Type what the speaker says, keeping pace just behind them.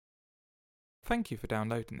Thank you for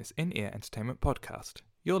downloading this in-ear entertainment podcast.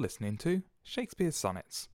 You're listening to Shakespeare's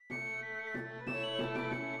Sonnets.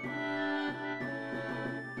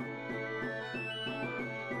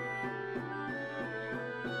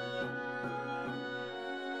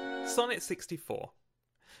 Sonnet 64.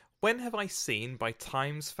 When have I seen by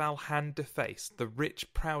time's foul hand defaced the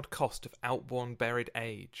rich proud cost of outworn buried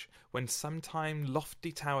age, when sometime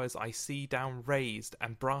lofty towers I see down razed,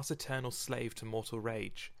 and brass eternal slave to mortal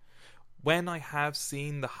rage? When I have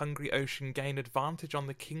seen the hungry ocean gain advantage on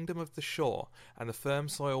the kingdom of the shore, and the firm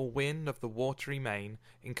soil win of the watery main,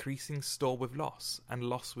 increasing store with loss, and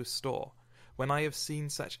loss with store. When I have seen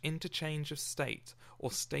such interchange of state,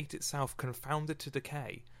 or state itself confounded to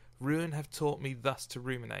decay, ruin have taught me thus to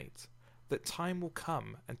ruminate, that time will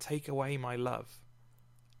come and take away my love.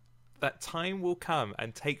 That time will come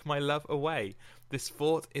and take my love away. This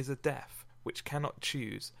thought is a death which cannot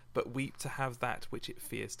choose, but weep to have that which it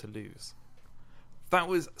fears to lose. That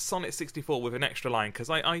was Sonnet 64 with an extra line, because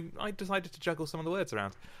I decided to juggle some of the words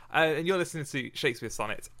around. And you're listening to Shakespeare's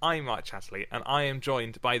Sonnets. I'm Mark Chatterley, and I am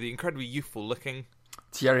joined by the incredibly youthful looking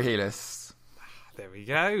Thierry Helis. There we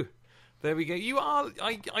go. There we go. You are,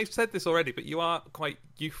 I've said this already, but you are quite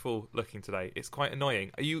youthful looking today. It's quite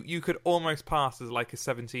annoying. You could almost pass as like a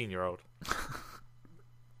 17-year-old.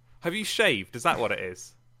 Have you shaved? Is that what it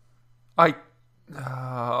is?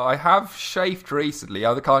 I have shaved recently.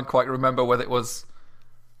 I can't quite remember whether it was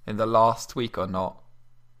in the last week or not.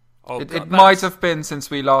 Oh, it might have been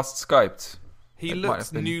since we last Skyped. He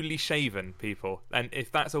looks newly shaven, people. And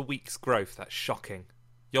if that's a week's growth, that's shocking.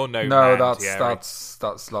 You're no man,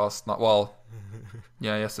 that's last night. Well,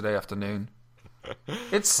 yeah, yesterday afternoon.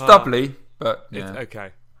 It's stubbly, but yeah. It's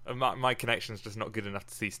okay. My connection's just not good enough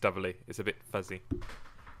to see stubbly. It's a bit fuzzy.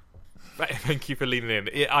 Thank you for leaning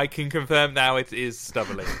in. I can confirm now it is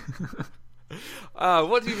stubbly.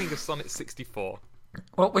 What do you think of Sonnet 64?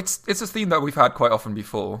 Well, it's a theme that we've had quite often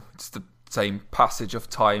before. It's the same passage of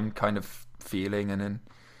time kind of feeling, and then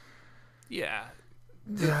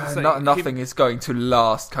nothing is going to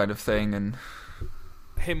last kind of thing, and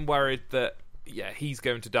him worried that he's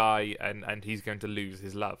going to die and he's going to lose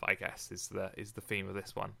his love, I guess, is the theme of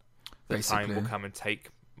this one. The time will come and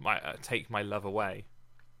take my love away.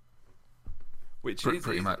 Which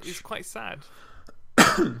is quite sad.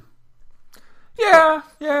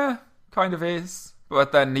 yeah, kind of is.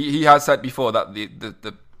 But then he has said before that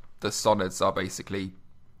the sonnets are basically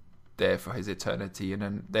there for his eternity, and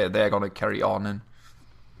then they're going to carry on. And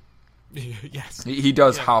yes, he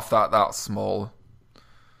does have that small.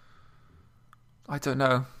 I don't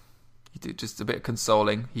know. Just a bit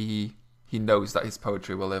consoling. He knows that his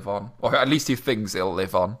poetry will live on, or at least he thinks it'll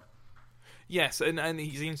live on. Yes, and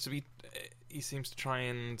he seems to try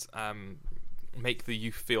and make the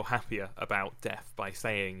youth feel happier about death by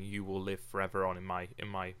saying you will live forever on in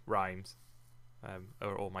my rhymes,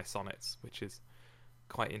 or my sonnets, which is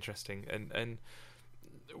quite interesting. And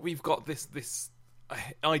we've got this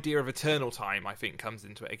idea of eternal time, I think, comes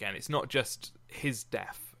into it again. It's not just his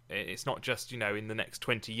death. It's not just, in the next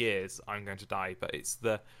 20 years I'm going to die, but it's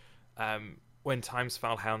the when time's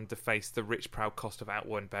foul hound deface the rich proud cost of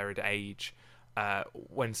outworn buried age.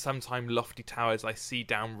 When sometime lofty towers I see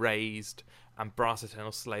down razed, and brass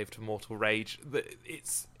eternal slave to mortal rage.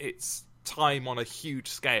 It's time on a huge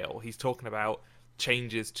scale. He's talking about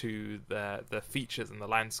changes to the features and the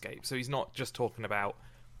landscape. So he's not just talking about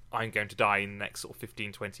I'm going to die in the next sort of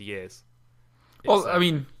 15, 20 years. I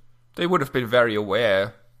mean, they would have been very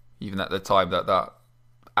aware, even at the time, that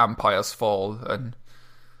empires fall and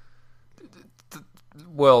the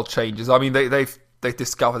world changes. I mean, they've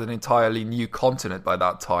discovered an entirely new continent by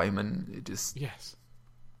that time, and it just... Yes.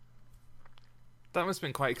 That must have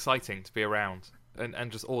been quite exciting to be around,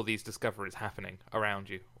 and just all these discoveries happening around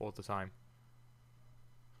you all the time.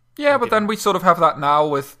 Yeah, but then we sort of have that now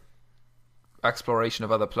with exploration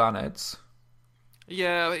of other planets.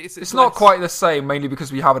 Yeah, it's not quite the same, mainly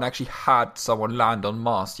because we haven't actually had someone land on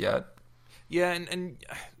Mars yet. Yeah, and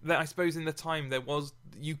I suppose in the time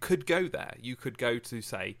you could go there. You could go to,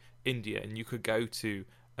 say, India, and you could go to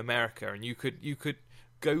America, and you could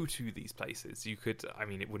go to these places. You could, I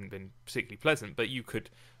mean, it wouldn't have been particularly pleasant, but you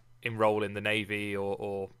could enroll in the Navy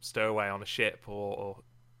or stow away on a ship or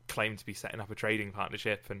claim to be setting up a trading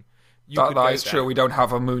partnership, and that is true. We don't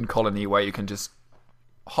have a moon colony where you can just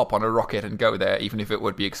hop on a rocket and go there, even if it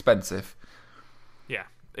would be expensive. Yeah.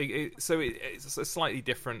 So it's a slightly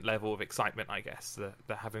different level of excitement, I guess,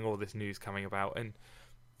 that having all this news coming about and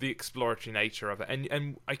the exploratory nature of it,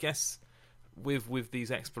 and I guess with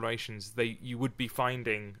these explorations, you would be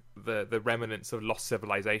finding the remnants of lost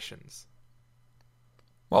civilizations.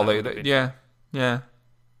 Well, yeah.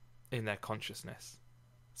 in their consciousness,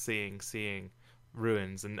 seeing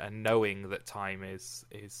ruins and knowing that time is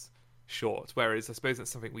short. Whereas I suppose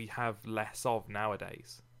that's something we have less of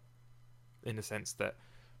nowadays, in the sense that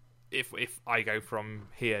if I go from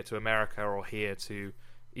here to America, or here to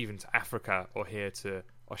even to Africa, or here to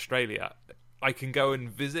Australia, I can go and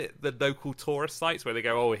visit the local tourist sites where they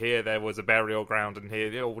go, oh, here there was a burial ground, and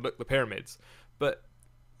here, oh, look, the pyramids. But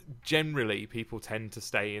generally, people tend to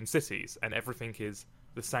stay in cities, and everything is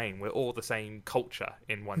the same. We're all the same culture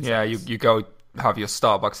in one sense. Yeah, you go have your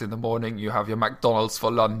Starbucks in the morning, you have your McDonald's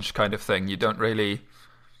for lunch kind of thing. You don't really...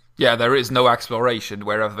 Yeah, there is no exploration.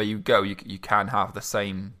 Wherever you go, you can have the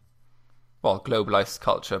same, well, globalized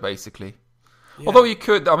culture, basically. Yeah. Although you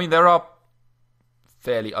could... I mean, there are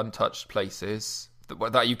fairly untouched places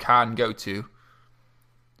that you can go to.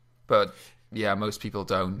 But, yeah, most people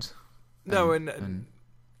don't. No, and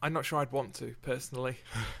I'm not sure I'd want to, personally.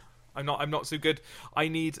 I'm not so good.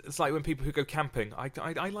 It's like when people who go camping.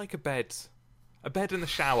 I like a bed and a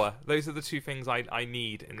shower. Those are the two things I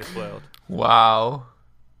need in this world. Wow.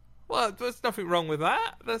 Well, there's nothing wrong with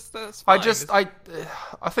that. That's fine.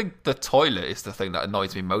 I think the toilet is the thing that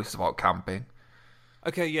annoys me most about camping.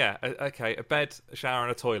 Okay, yeah, okay. A bed, a shower,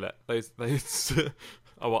 and a toilet. Those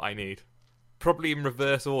are what I need. Probably in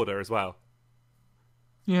reverse order as well.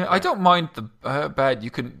 Yeah, I don't mind the bed. You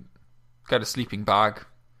can get a sleeping bag.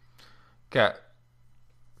 Get,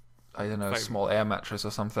 I don't know, a small air mattress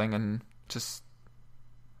or something, and just...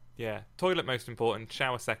 Yeah, toilet most important,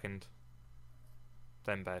 shower second,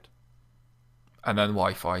 then bed. And then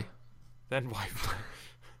Wi-Fi. Then Wi-Fi.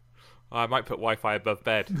 I might put Wi-Fi above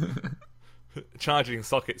bed. Charging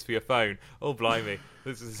sockets for your phone. Oh, blimey.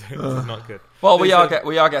 This is not good. Well, we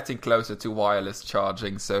are getting closer to wireless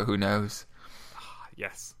charging, so who knows?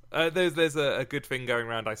 Yes. There's a good thing going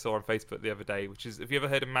around I saw on Facebook the other day, which is, have you ever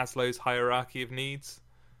heard of Maslow's hierarchy of needs?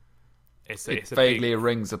 It vaguely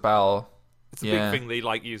rings a bell. It's a big thing they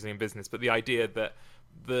like using in business, but the idea that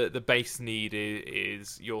the base need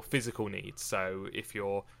is your physical needs. So if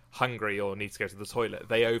you're hungry or need to go to the toilet,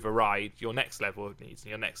 they override your next level of needs, and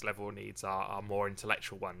your next level of needs are more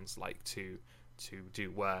intellectual ones, like to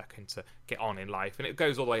do work and to get on in life, and it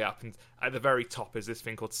goes all the way up, and at the very top is this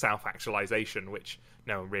thing called self-actualization, which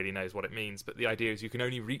no one really knows what it means, but the idea is you can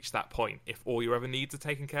only reach that point if all your other needs are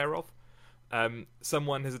taken care of.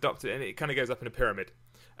 Someone has adopted it, and it kind of goes up in a pyramid,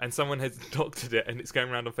 and someone has adopted it, and it's going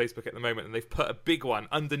around on Facebook at the moment, and they've put a big one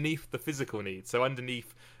underneath the physical needs. So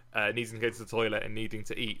underneath needing to go to the toilet and needing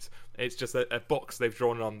to eat, it's just a box they've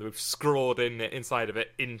drawn on. They've scrawled inside of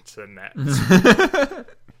it, internet.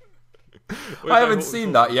 I haven't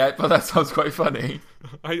seen that yet, but that sounds quite funny.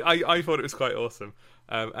 I thought it was quite awesome,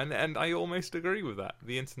 and I almost agree with that.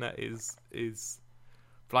 The internet is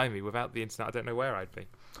blimey. Without the internet, I don't know where I'd be.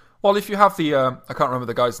 Well, if you have the I can't remember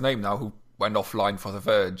the guy's name now, who went offline for The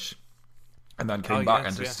Verge, and then came back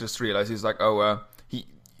and just realised he's like,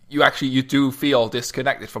 you do feel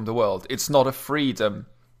disconnected from the world. It's not a freedom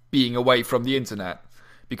being away from the internet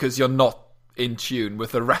because you're not in tune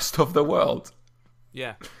with the rest of the world.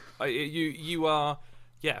 Yeah. You are,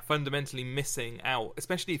 fundamentally missing out,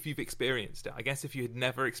 especially if you've experienced it. I guess if you had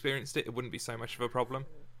never experienced it, it wouldn't be so much of a problem.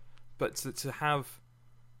 But to have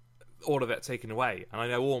all of that taken away, and I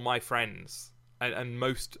know all my friends, and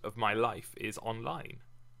most of my life is online.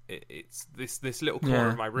 It's this little corner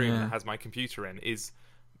of my room that has my computer in is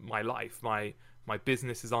my life. My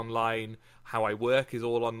business is online. How I work is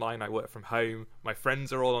all online. I work from home. My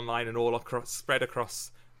friends are all online and all spread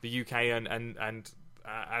across the UK and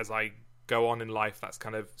as I go on in life, that's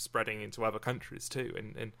kind of spreading into other countries too.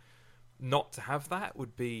 And not to have that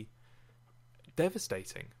would be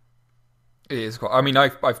devastating. It is quite... I mean,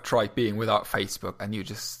 I've tried being without Facebook, and you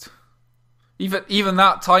just... Even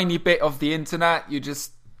that tiny bit of the internet, you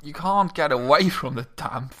can't get away from the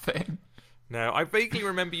damn thing. No, I vaguely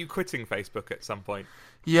remember you quitting Facebook at some point.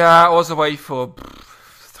 Yeah, I was away for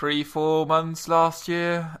 3-4 months last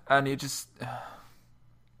year, and it just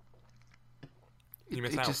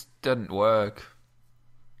didn't work.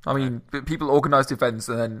 I mean, people organised events,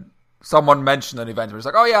 and then someone mentioned an event, and it was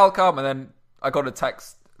like, oh yeah, I'll come, and then I got a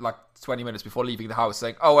text like 20 minutes before leaving the house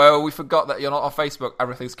saying, oh, we forgot that you're not on Facebook,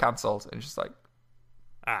 everything's cancelled. And it's just like,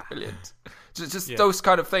 brilliant. Just those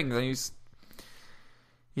kind of things.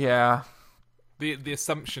 And The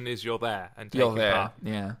assumption is you're there and you're there. Part.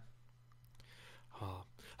 Yeah. Oh.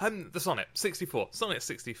 The Sonnet 64. Sonnet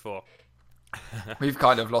 64. We've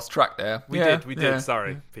kind of lost track there. We did.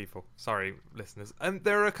 Sorry, people. Sorry, listeners. And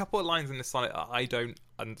there are a couple of lines in this sonnet that I don't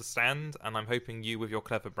understand, and I'm hoping you, with your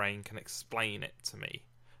clever brain, can explain it to me.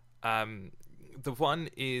 The one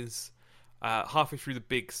is, halfway through the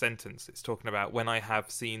big sentence, it's talking about when I have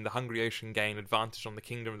seen the hungry ocean gain advantage on the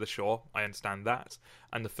kingdom of the shore. I understand that.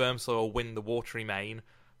 And the firm soil win the watery main.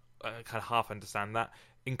 Kind of half understand that.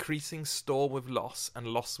 Increasing store with loss and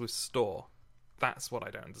loss with store. That's what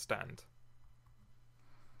I don't understand.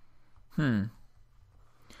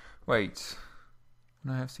 Wait.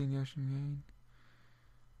 When I have seen the ocean gain.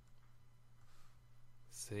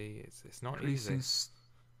 See, it's not Increasing easy.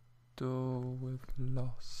 store with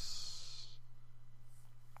loss.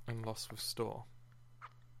 And loss with store.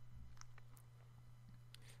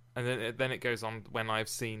 And then it goes on, when I've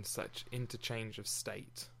seen such interchange of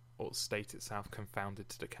state, or state itself confounded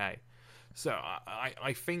to decay. So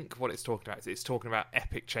I think what it's talking about is it's talking about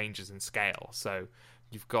epic changes in scale. So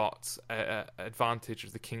you've got advantage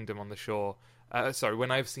of the kingdom on the shore.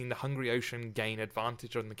 When I've seen the hungry ocean gain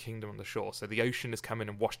advantage on the kingdom on the shore. So the ocean has come in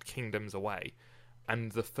and washed kingdoms away.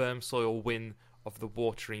 And the firm soil win of the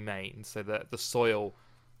watery main. So that the soil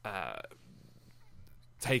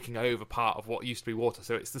taking over part of what used to be water.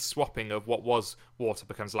 So it's the swapping of what was water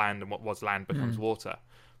becomes land and what was land becomes water.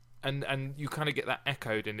 And you kind of get that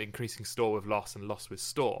echoed in increasing store with loss and loss with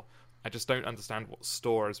store. I just don't understand what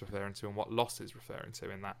store is referring to and what loss is referring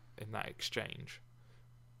to in that exchange.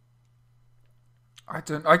 I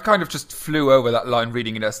kind of just flew over that line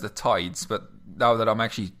reading it as the tides, but now that I'm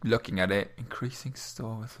actually looking at it, increasing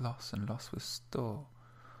store with loss and loss with store.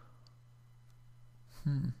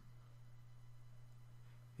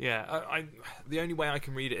 Yeah, I the only way I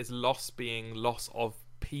can read it is loss being loss of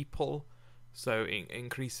people. So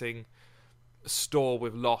increasing store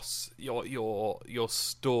with loss, your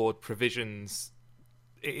stored provisions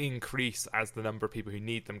increase as the number of people who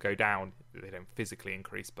need them go down. They don't physically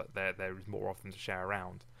increase, but there is more of them to share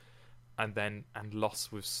around. And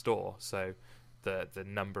loss with store, so the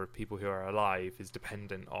number of people who are alive is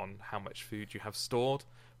dependent on how much food you have stored.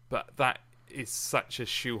 But that is such a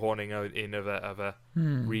shoehorning in of a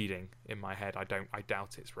reading in my head. I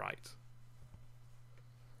doubt it's right.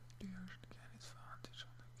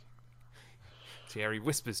 Thierry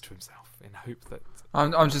whispers to himself in hope that...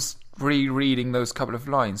 I'm just rereading those couple of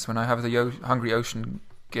lines. When I have the hungry ocean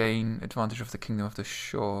gain advantage of the kingdom of the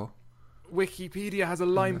shore. Wikipedia has a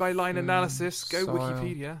line-by-line analysis. Go soil.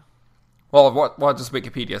 Wikipedia. Well, what does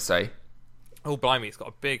Wikipedia say? Oh, blimey, it's got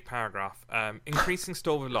a big paragraph. Increasing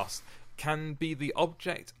store with loss can be the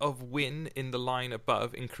object of win in the line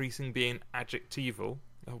above, increasing being adjectival.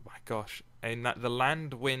 Oh my gosh. In that the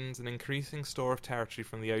land wins an increasing store of territory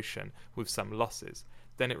from the ocean with some losses.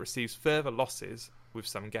 Then it receives further losses with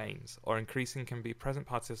some gains. Or increasing can be present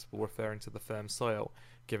participle referring to the firm soil,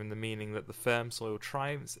 given the meaning that the firm soil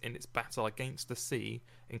triumphs in its battle against the sea,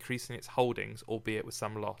 increasing its holdings, albeit with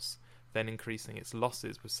some loss. Then increasing its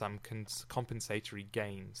losses with some compensatory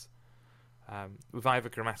gains. With either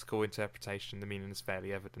grammatical interpretation, the meaning is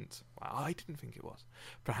fairly evident. Well, I didn't think it was.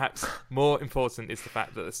 Perhaps more important is the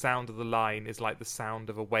fact that the sound of the line is like the sound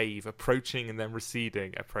of a wave approaching and then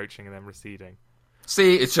receding, approaching and then receding.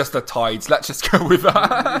 See, it's just the tides. Let's just go with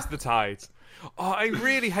that. It's the tides. Oh, I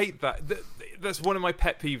really hate that. That's one of my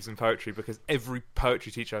pet peeves in poetry, because every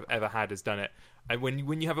poetry teacher I've ever had has done it. And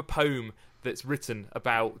when you have a poem that's written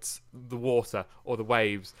about the water or the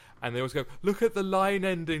waves, and they always go, look at the line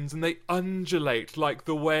endings, and they undulate like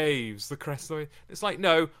the waves, the crest of the wave. It's like,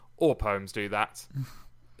 no, all poems do that.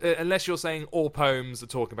 Unless you're saying all poems are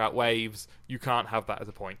talking about waves, you can't have that as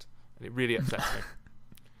a point. And it really upsets me.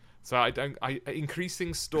 So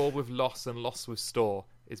increasing store with loss and loss with store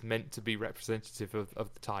is meant to be representative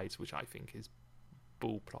of the tides, which I think is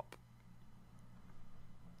bullplop.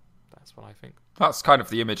 That's what I think. That's kind of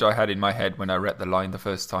the image I had in my head when I read the line the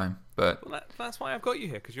first time. But well, that's why I've got you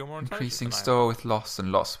here, because you're more intelligent. Increasing store with loss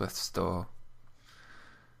and loss with store.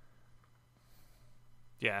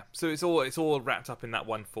 Yeah, so it's all wrapped up in that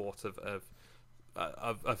one thought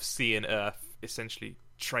of sea and earth essentially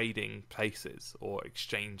trading places or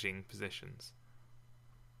exchanging positions.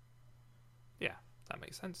 Yeah, that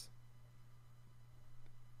makes sense.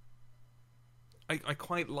 I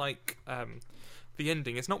quite like the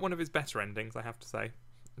ending. It's not one of his better endings, I have to say,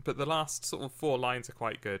 but the last sort of 4 lines are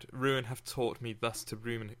quite good. Ruin have taught me thus to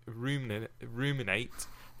ruminate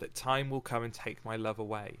that time will come and take my love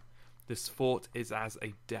away. This thought is as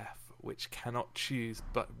a death which cannot choose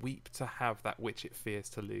but weep to have that which it fears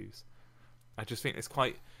to lose. I just think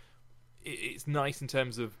it's nice in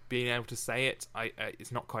terms of being able to say it.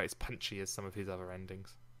 It's not quite as punchy as some of his other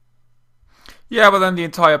endings. Yeah, but then the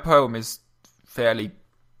entire poem is fairly...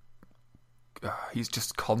 he's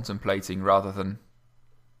just contemplating rather than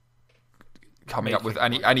coming up with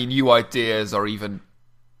any new ideas or even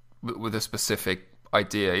with a specific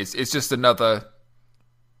idea. It's just another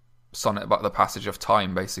sonnet about the passage of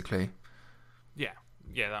time, basically.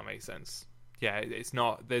 Yeah, that makes sense. Yeah, it's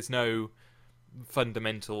not. There's no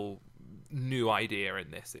fundamental new idea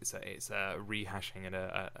in this. It's a rehashing and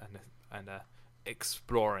a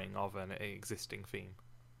exploring of an existing theme.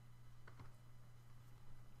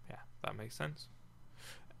 Yeah, that makes sense.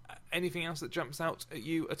 Anything else that jumps out at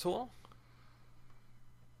you at all?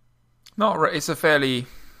 Not really. It's a fairly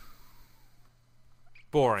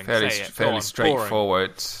boring. Fairly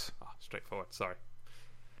straightforward. Straightforward. Sorry.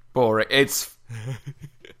 Boring. It's.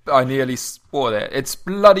 I nearly swore there. It's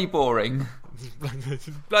bloody boring.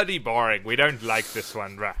 Bloody boring. We don't like this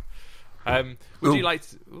one, rah. Would you like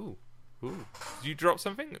to... Ooh. Did you drop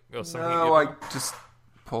something? Or something? No, I just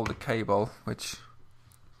pulled the cable, which...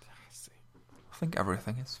 I think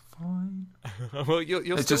everything is fine. Well,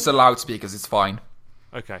 it's just the loudspeakers, it's fine.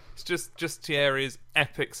 Okay. It's just Thierry's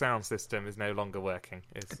epic sound system is no longer working.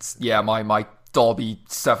 It's my Dolby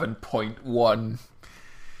 7.1...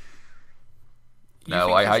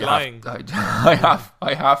 No, I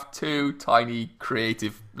have two tiny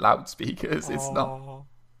creative loudspeakers. It's not.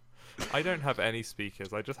 I don't have any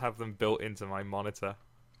speakers. I just have them built into my monitor.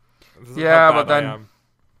 Yeah, but then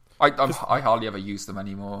I hardly ever use them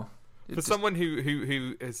anymore. For someone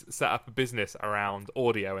who has set up a business around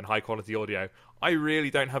audio and high quality audio, I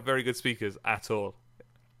really don't have very good speakers at all.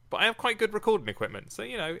 But I have quite good recording equipment, so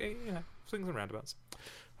swings and roundabouts.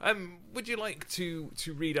 Would you like to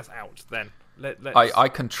read us out then? I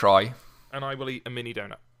can try. And I will eat a mini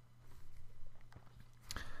donut.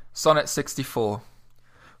 Sonnet 64.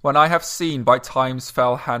 When I have seen by time's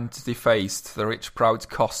fell hand defaced the rich proud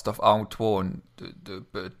cost of outworn... You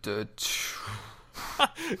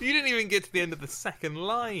didn't even get to the end of the second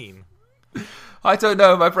line. I don't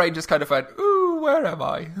know, my brain just kind of went, ooh, where am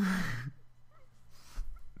I?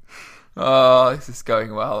 Oh, this is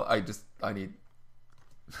going well. I need...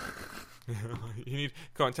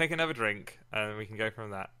 Go on, take another drink, and we can go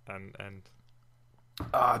from that. And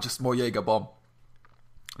just more Jaeger bomb.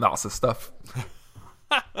 That's the stuff.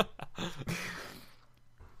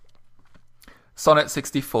 Sonnet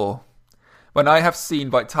 64. When I have seen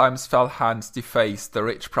by time's fell hands defaced the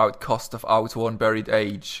rich proud cost of outworn buried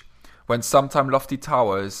age, when sometime lofty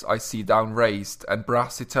towers I see down raised, and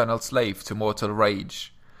brass eternal slave to mortal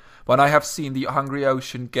rage. When I have seen the hungry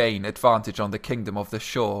ocean gain advantage on the kingdom of the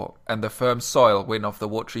shore, and the firm soil win of the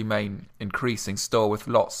watery main, increasing store with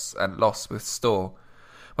loss, and loss with store.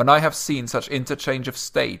 When I have seen such interchange of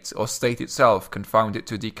state, or state itself confounded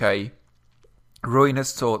to decay, ruin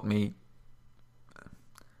hath taught me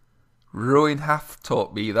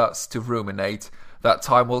thus to ruminate, that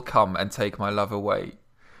time will come and take my love away.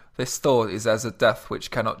 This thought is as a death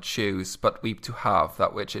which cannot choose, but weep to have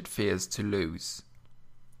that which it fears to lose.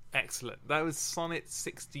 Excellent. That was Sonnet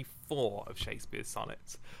 64 of Shakespeare's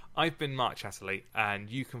Sonnets. I've been Mark Chatterley, and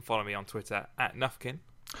you can follow me on Twitter at Nufkin.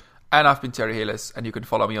 And I've been Terry Hillis, and you can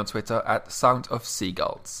follow me on Twitter at Sound of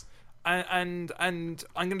Seagulls. And I'm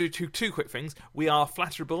going to do two quick things. We are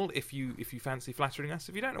Flatterable if you fancy flattering us.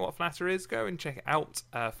 If you don't know what Flatter is, go and check it out.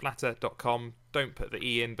 Flatter.com. Don't put the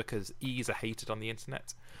E in because E's are hated on the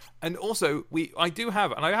internet. And also, I do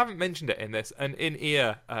have, and I haven't mentioned it in this, an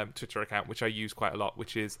in-ear Twitter account, which I use quite a lot,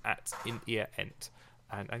 which is at InEarEnt.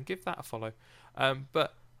 And give that a follow.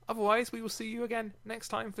 But otherwise, we will see you again next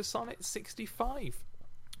time for Sonnet 65.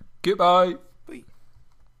 Goodbye. Bye.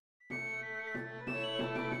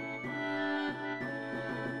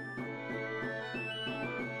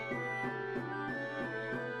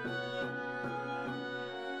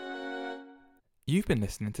 You've been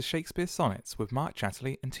listening to Shakespeare Sonnets with Mark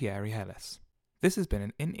Chatterley and Thierry Hillis. This has been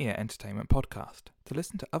an In-Ear Entertainment podcast. To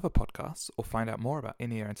listen to other podcasts or find out more about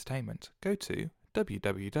In-Ear Entertainment, go to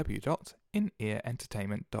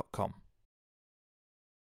www.inearentertainment.com.